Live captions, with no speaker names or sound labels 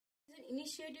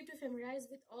initiative to familiarize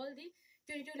with all the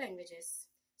 22 languages.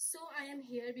 So I am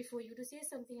here before you to say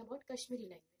something about Kashmiri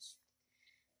language.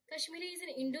 Kashmiri is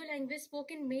an Indo language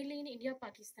spoken mainly in India,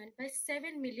 Pakistan by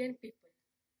 7 million people.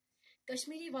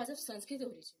 Kashmiri was of Sanskrit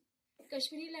origin.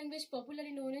 Kashmiri language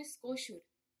popularly known as Koshur.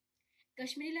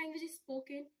 Kashmiri language is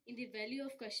spoken in the valley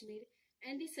of Kashmir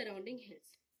and the surrounding hills.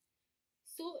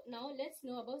 So now let's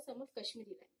know about some of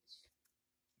Kashmiri language.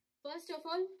 First of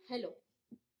all, hello.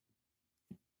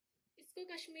 इसको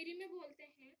कश्मीरी में बोलते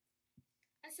हैं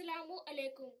अस्सलामु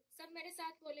अलैकुम. सब मेरे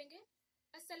साथ बोलेंगे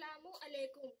अस्सलामु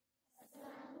अलैकुम.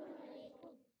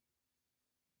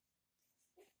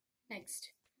 Next,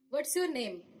 what's your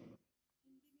name?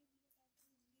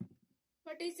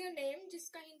 What is your name?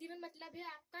 जिसका हिंदी में मतलब है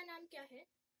आपका नाम क्या है.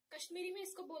 कश्मीरी में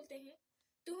इसको बोलते हैं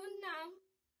तुहुन नाम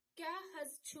क्या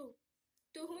हज़छु.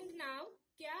 तुहुन नाम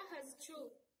क्या हज़छु.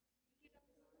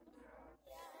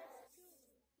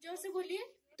 जोर से बोलिए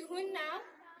तुहुन नाम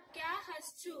क्या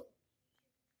हज़छु.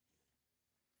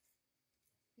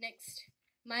 Next,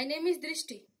 my name is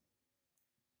Drishti.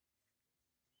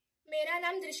 मेरा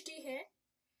नाम दृष्टि है.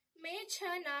 मैं छ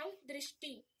नाम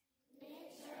दृष्टि.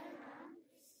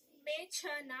 मैं छ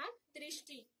नाम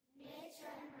दृष्टि.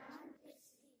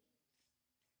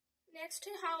 Next,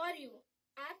 how are you.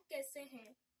 आप कैसे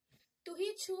हैं. तु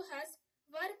ही छु हस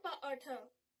वर प अठ.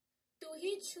 तु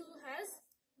ही छु हस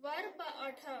वर प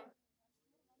अठ.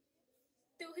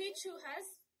 तु ही छु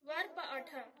हस वर प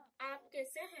अठ. आप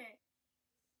कैसे हैं.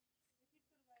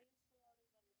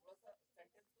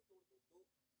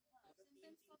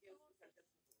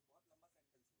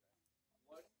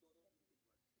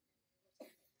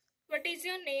 What is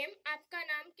your name? आपका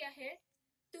नाम क्या है.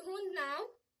 तुहुन नाम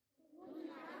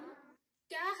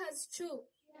क्या हज़छु.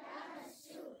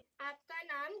 आपका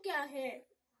नाम क्या है.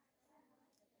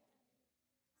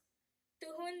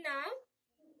 तुहुन नाम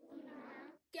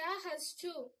क्या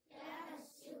हज़छु.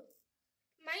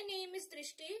 My name is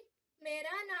दृष्टि.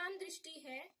 मेरा नाम दृष्टि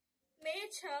है. मैं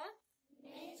छ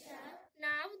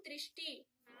नाव दृष्टि.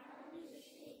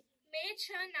 मैं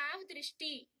छ नाव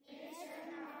दृष्टि.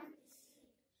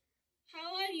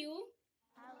 How are you.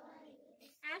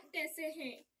 आप कैसे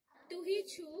हैं. तु ही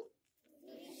छु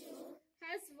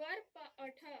हस वर प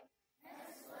अठ.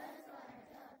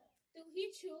 तु ही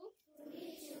छु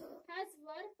हस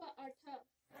वर प अठ.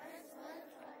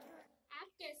 आप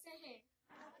कैसे हैं.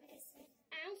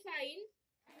 I am fine.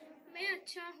 मैं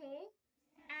अच्छा हूँ.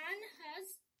 आन हस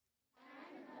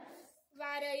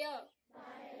वारय.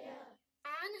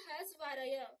 आन हस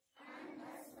वारय.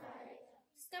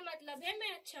 इसका मतलब है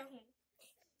मैं अच्छा हूँ.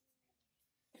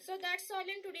 So that's all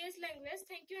in today's language.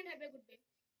 Thank you and have a good day.